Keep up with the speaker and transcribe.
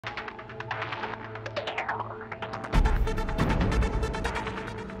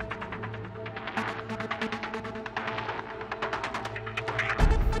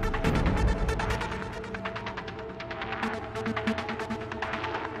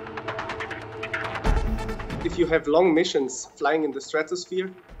if you have long missions flying in the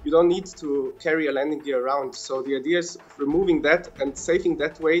stratosphere, you don't need to carry a landing gear around. So the idea is removing that and saving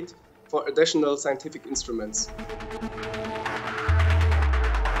that weight for additional scientific instruments.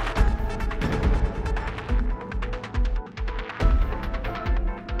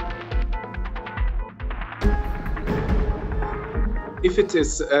 If it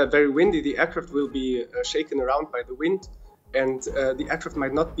is very windy, the aircraft will be shaken around by the wind, and the aircraft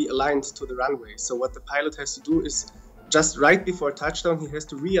might not be aligned to the runway. So what the pilot has to do is just right before touchdown, he has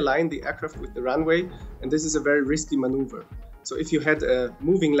to realign the aircraft with the runway, and this is a very risky maneuver. So if you had a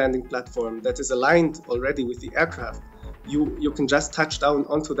moving landing platform that is aligned already with the aircraft, you can just touch down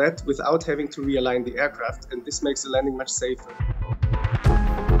onto that without having to realign the aircraft, and this makes the landing much safer.